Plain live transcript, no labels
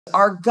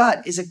Our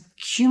gut is an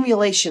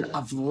accumulation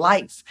of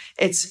life.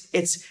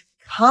 It's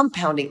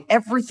compounding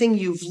everything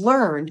you've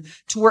learned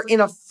to where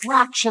in a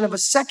fraction of a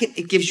second,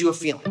 it gives you a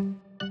feeling.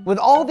 With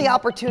all the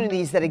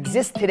opportunities that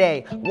exist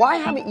today, why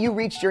haven't you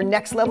reached your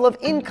next level of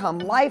income,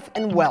 life,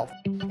 and wealth?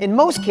 In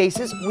most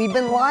cases, we've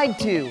been lied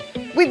to.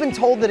 We've been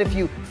told that if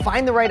you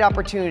find the right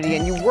opportunity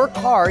and you work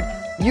hard,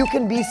 you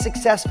can be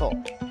successful.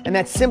 And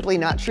that's simply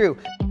not true.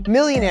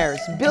 Millionaires,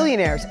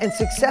 billionaires, and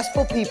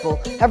successful people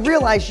have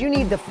realized you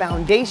need the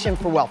foundation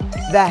for wealth,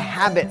 the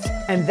habits.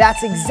 And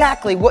that's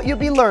exactly what you'll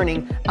be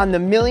learning on the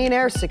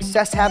Millionaire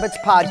Success Habits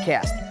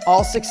podcast.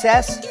 All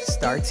success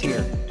starts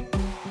here.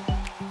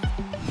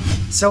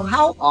 So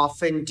how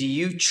often do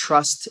you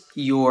trust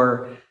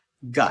your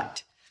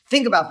gut?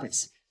 Think about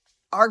this.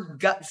 Our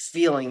gut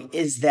feeling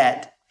is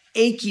that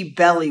achy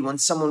belly when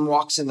someone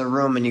walks in the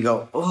room and you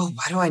go, oh,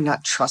 why do I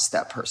not trust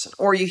that person?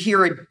 Or you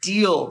hear a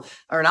deal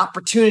or an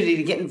opportunity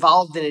to get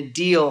involved in a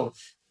deal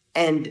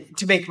and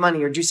to make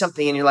money or do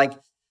something and you're like,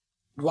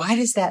 why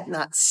does that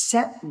not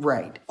set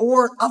right?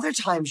 Or other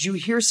times you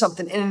hear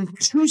something and in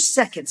 2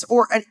 seconds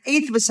or an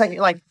eighth of a second,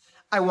 you're like,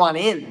 I want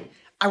in.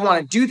 I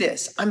want to do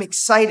this. I'm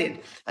excited.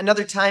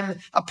 Another time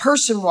a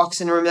person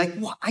walks in the room and you're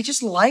like, well, I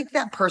just like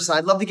that person.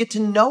 I'd love to get to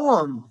know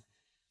them.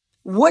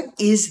 What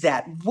is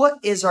that? What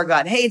is our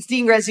gut? Hey, it's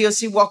Dean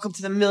Graziosi. Welcome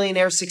to the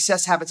Millionaire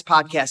Success Habits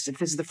podcast. If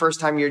this is the first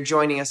time you're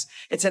joining us,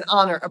 it's an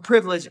honor, a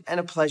privilege, and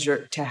a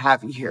pleasure to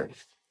have you here.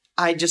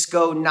 I just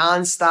go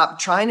nonstop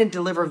trying to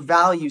deliver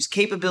values,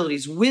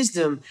 capabilities,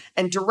 wisdom,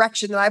 and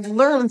direction that I've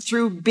learned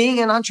through being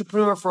an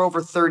entrepreneur for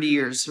over 30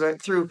 years, right?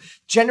 Through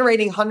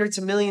generating hundreds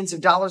of millions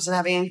of dollars and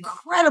having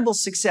incredible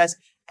success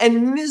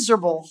and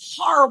miserable,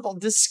 horrible,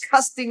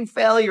 disgusting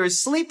failures,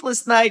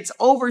 sleepless nights,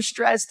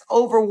 overstressed,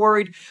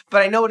 overworried.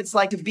 But I know what it's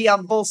like to be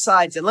on both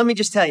sides. And let me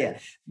just tell you,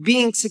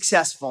 being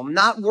successful,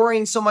 not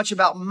worrying so much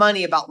about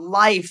money, about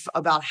life,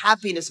 about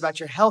happiness, about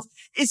your health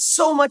is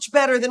so much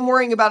better than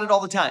worrying about it all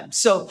the time.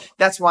 So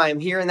that's why I'm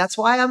here. And that's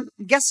why I'm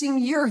guessing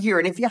you're here.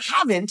 And if you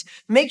haven't,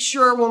 make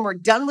sure when we're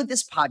done with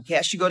this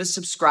podcast, you go to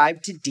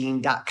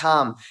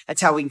subscribetodean.com.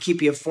 That's how we can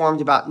keep you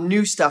informed about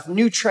new stuff,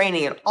 new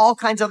training, and all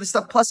kinds of other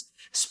stuff. Plus,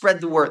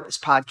 spread the word. This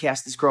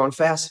podcast is growing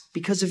fast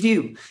because of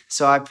you.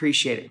 So I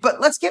appreciate it.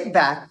 But let's get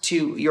back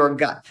to your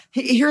gut.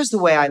 Here's the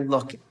way I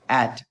look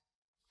at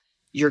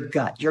your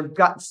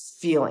gut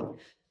feeling.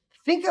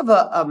 Think of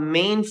a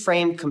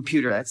mainframe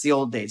computer. That's the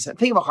old days.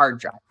 Think of a hard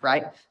drive,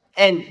 right?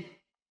 And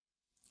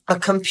a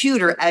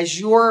computer as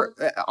your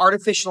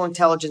artificial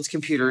intelligence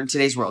computer in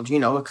today's world. You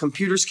know,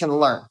 computers can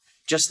learn.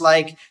 Just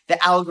like the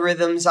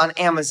algorithms on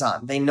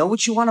Amazon. They know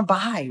what you want to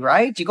buy,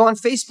 right? You go on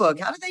Facebook.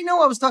 How did they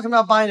know I was talking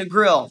about buying a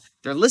grill?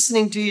 They're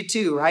listening to you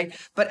too, right?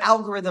 But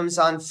algorithms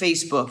on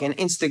Facebook and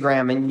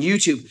Instagram and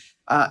YouTube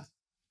are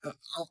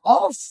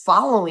all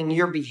following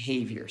your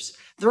behaviors.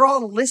 They're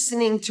all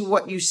listening to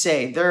what you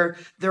say. They're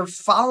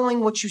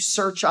following what you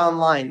search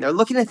online. They're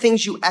looking at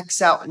things you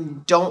X out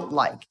and don't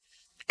like.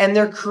 And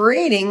they're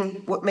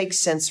creating what makes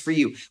sense for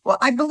you. Well,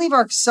 I believe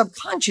our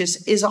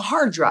subconscious is a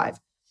hard drive.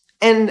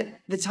 And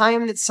the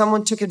time that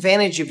someone took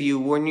advantage of you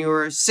when you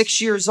were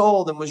 6 years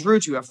old and was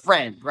rude to you, a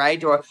friend,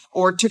 right?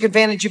 Or took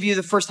advantage of you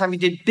the first time you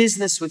did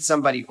business with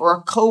somebody, or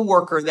a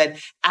coworker that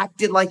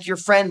acted like your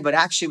friend but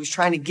actually was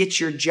trying to get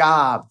your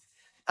job.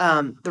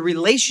 The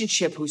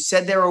relationship who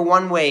said they were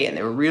one way and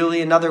they were really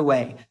another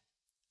way.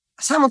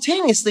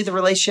 Simultaneously, the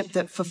relationship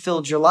that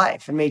fulfilled your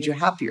life and made you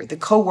happier. The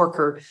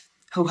coworker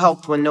who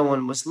helped when no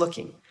one was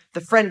looking.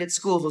 The friend at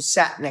school who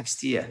sat next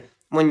to you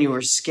when you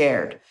were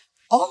scared.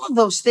 All of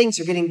those things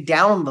are getting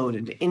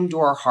downloaded into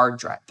our hard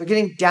drive. They're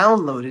getting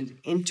downloaded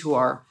into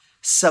our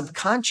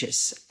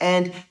subconscious.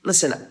 And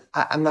listen,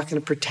 I'm not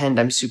going to pretend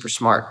I'm super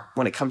smart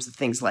when it comes to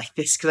things like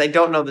this because I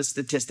don't know the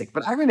statistic.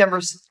 But I remember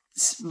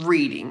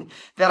reading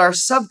that our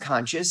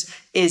subconscious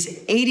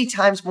is 80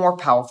 times more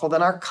powerful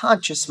than our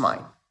conscious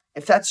mind.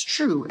 If that's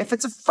true, if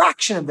it's a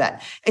fraction of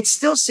that, it's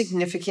still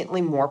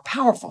significantly more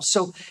powerful.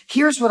 So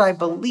here's what I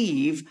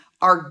believe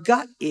our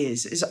gut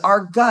is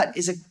our gut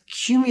is an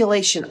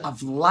accumulation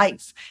of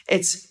life.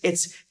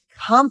 It's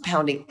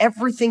compounding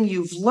everything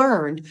you've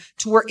learned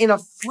to where in a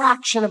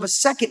fraction of a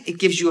second, it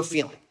gives you a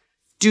feeling.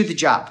 Do the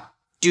job,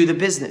 do the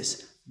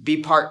business,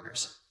 be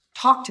partners,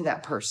 talk to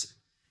that person,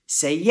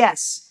 say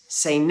yes,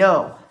 say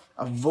no,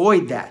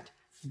 avoid that.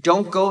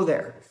 Don't go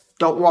there.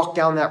 Don't walk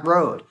down that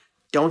road.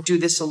 Don't do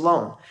this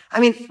alone.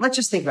 I mean, let's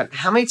just think about it.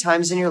 How many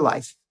times in your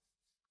life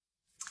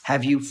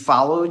have you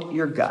followed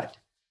your gut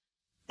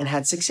and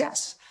had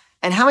success?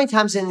 And how many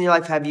times in your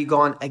life have you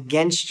gone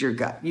against your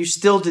gut? You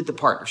still did the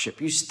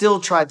partnership. You still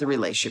tried the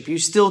relationship. You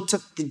still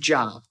took the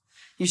job.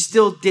 You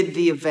still did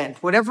the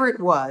event, whatever it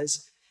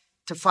was,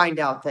 to find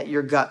out that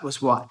your gut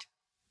was what?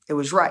 It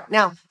was right.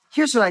 Now,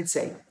 here's what I'd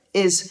say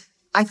is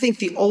I think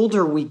the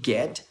older we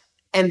get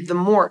and the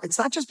more, it's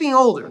not just being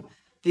older.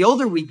 The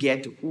older we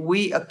get,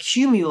 we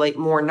accumulate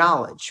more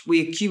knowledge. We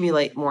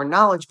accumulate more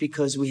knowledge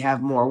because we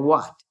have more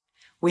what?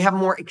 We have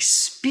more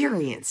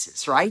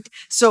experiences, right?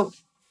 So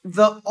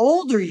the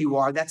older you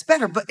are, that's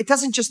better. But it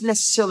doesn't just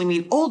necessarily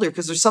mean older,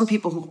 because there's some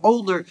people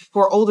who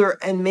are older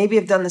and maybe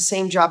have done the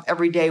same job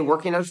every day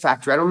working at a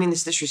factory. I don't mean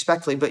this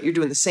disrespectfully, but you're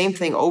doing the same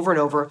thing over and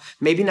over,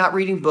 maybe not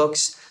reading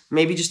books,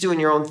 maybe just doing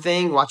your own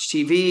thing, watch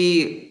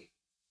TV,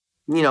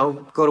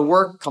 go to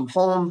work, come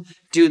home,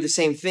 do the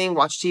same thing,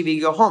 watch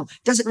TV, go home.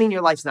 Doesn't mean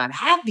your life's not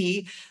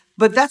happy,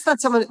 but that's not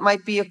someone that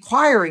might be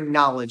acquiring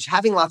knowledge,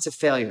 having lots of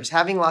failures,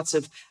 having lots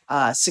of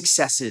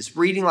successes,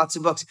 reading lots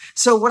of books.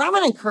 So what I'm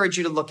going to encourage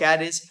you to look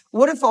at is,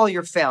 what if all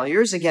your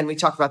failures, again, we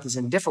talk about this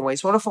in different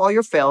ways, what if all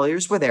your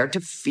failures were there to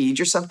feed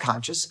your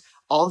subconscious?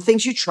 All the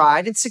things you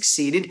tried and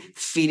succeeded,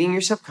 feeding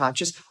your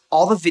subconscious,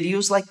 all the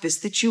videos like this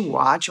that you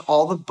watch,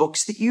 all the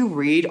books that you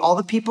read, all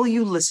the people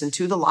you listen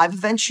to, the live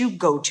events you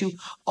go to,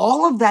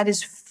 all of that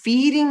is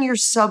feeding your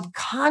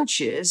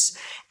subconscious.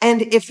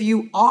 And if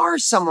you are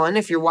someone,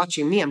 if you're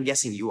watching me, I'm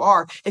guessing you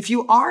are, if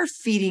you are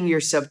feeding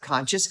your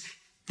subconscious,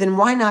 then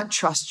why not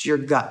trust your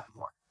gut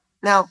more?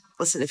 Now,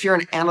 listen, if you're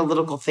an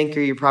analytical thinker,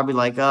 you're probably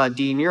like, oh,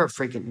 Dean, you're a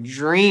freaking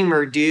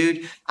dreamer,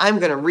 dude. I'm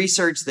going to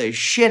research the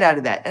shit out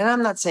of that. And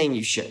I'm not saying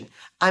you should.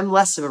 I'm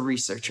less of a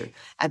researcher.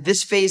 At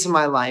this phase of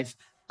my life,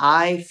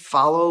 I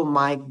follow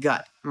my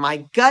gut.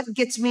 My gut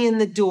gets me in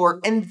the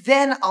door, and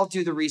then I'll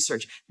do the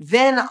research.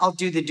 Then I'll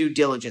do the due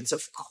diligence.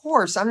 Of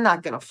course, I'm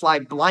not going to fly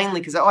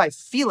blindly because, I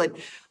feel it.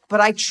 But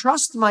I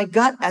trust my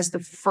gut as the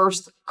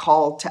first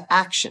call to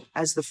action,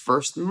 as the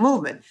first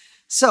movement.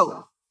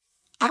 So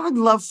I would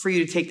love for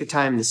you to take the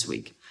time this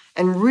week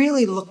and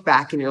really look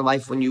back in your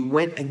life when you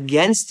went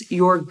against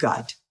your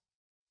gut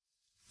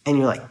and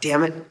you're like,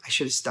 damn it, I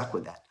should have stuck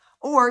with that.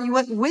 Or you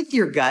went with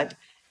your gut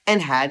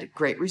and had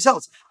great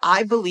results.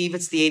 I believe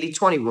it's the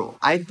 80-20 rule.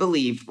 I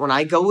believe when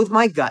I go with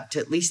my gut to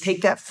at least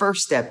take that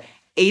first step,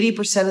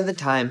 80% of the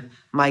time,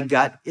 my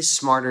gut is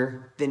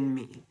smarter than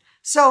me.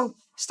 So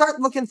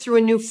start looking through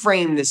a new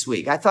frame this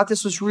week. I thought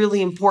this was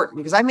really important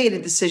because I made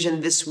a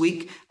decision this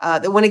week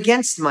that went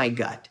against my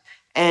gut.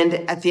 And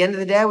at the end of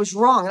the day, I was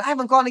wrong. And I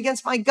haven't gone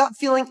against my gut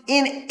feeling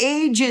in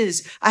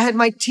ages. I had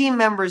my team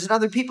members and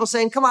other people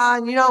saying, come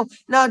on,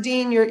 no,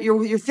 Dean,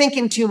 you're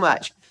thinking too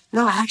much.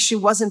 No, I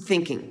actually wasn't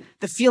thinking.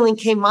 The feeling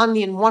came on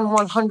me in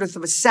 1/100th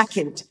of a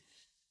second.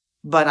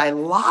 But I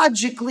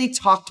logically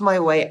talked my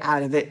way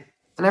out of it,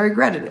 and I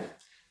regretted it.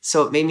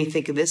 So it made me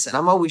think of this, and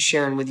I'm always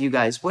sharing with you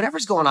guys,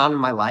 whatever's going on in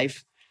my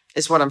life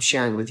is what I'm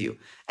sharing with you.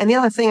 And the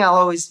other thing I'll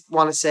always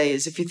want to say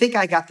is, if you think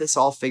I got this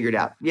all figured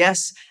out,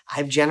 yes,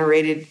 I've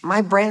generated,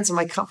 my brands and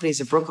my companies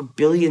have broke $1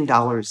 billion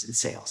in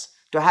sales.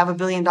 Do I have $1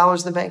 billion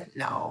in the bank?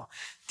 No.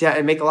 Do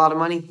I make a lot of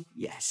money?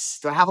 Yes.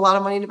 Do I have a lot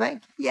of money in the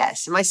bank?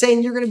 Yes. Am I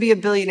saying you're going to be a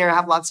billionaire and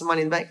have lots of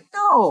money in the bank?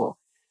 No.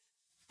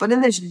 But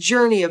in this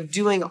journey of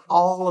doing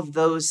all of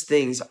those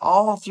things,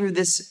 all through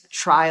this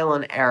trial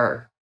and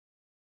error,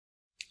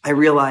 I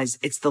realized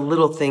it's the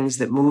little things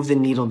that move the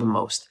needle the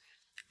most.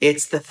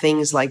 It's the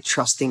things like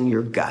trusting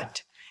your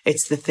gut.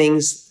 It's the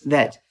things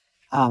that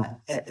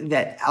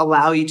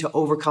allow you to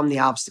overcome the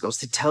obstacles,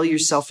 to tell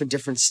yourself a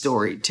different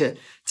story, to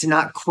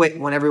not quit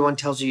when everyone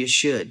tells you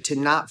should, to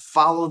not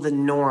follow the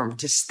norm,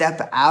 to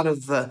step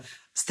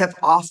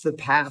off the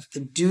path, to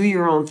do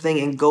your own thing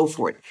and go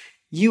for it.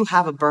 You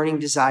have a burning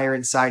desire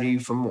inside of you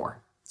for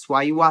more. That's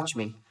why you watch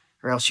me,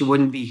 or else you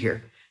wouldn't be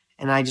here.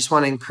 And I just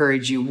want to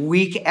encourage you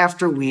week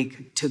after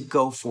week to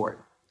go for it.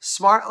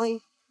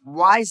 Smartly,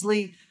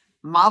 wisely,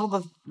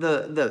 model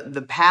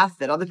the path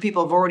that other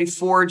people have already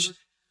forged,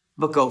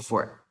 but go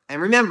for it. And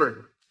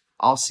remember,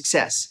 all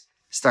success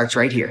starts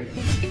right here.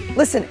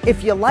 Listen,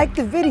 if you like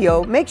the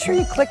video, make sure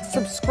you click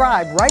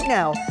subscribe right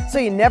now so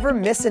you never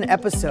miss an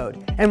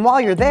episode. And while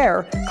you're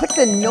there, click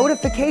the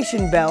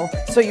notification bell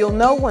so you'll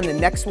know when the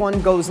next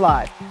one goes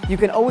live. You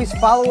can always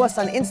follow us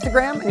on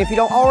Instagram, and if you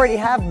don't already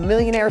have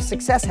Millionaire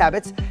Success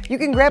Habits, you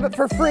can grab it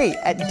for free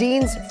at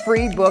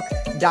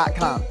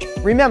deansfreebook.com.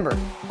 Remember,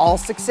 all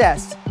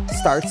success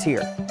starts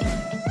here.